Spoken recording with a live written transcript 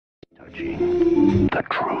Technology. The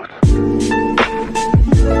truth.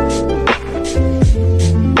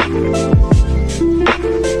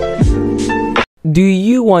 Do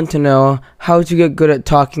you want to know how to get good at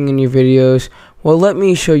talking in your videos? Well, let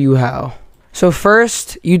me show you how. So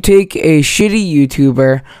first, you take a shitty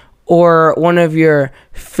YouTuber or one of your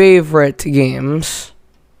favorite games.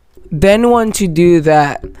 Then once you do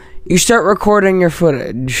that, you start recording your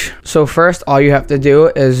footage. So first, all you have to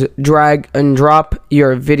do is drag and drop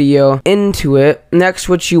your video into it. Next,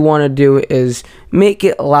 what you want to do is make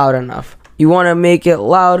it loud enough. You want to make it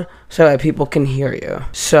loud so that people can hear you.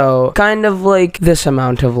 So, kind of like this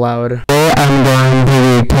amount of loud. I'm going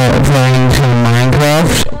to be playing some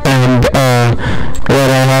Minecraft, and what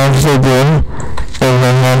I have to do is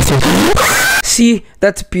I have to... See,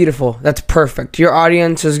 that's beautiful. That's perfect. Your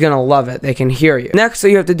audience is gonna love it. They can hear you. Next, all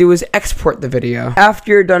you have to do is export the video.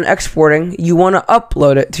 After you're done exporting, you want to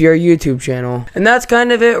upload it to your YouTube channel. And that's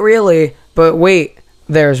kind of it, really. But wait,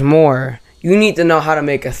 there's more. You need to know how to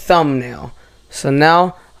make a thumbnail. So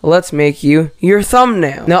now, let's make you your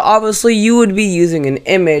thumbnail. Now, obviously, you would be using an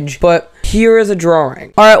image, but here is a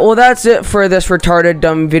drawing. Alright, well, that's it for this retarded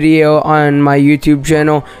dumb video on my YouTube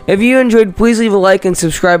channel. If you enjoyed, please leave a like and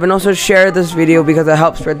subscribe, and also share this video because it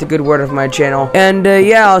helps spread the good word of my channel. And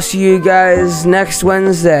yeah, I'll see you guys next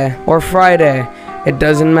Wednesday or Friday. It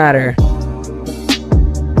doesn't matter.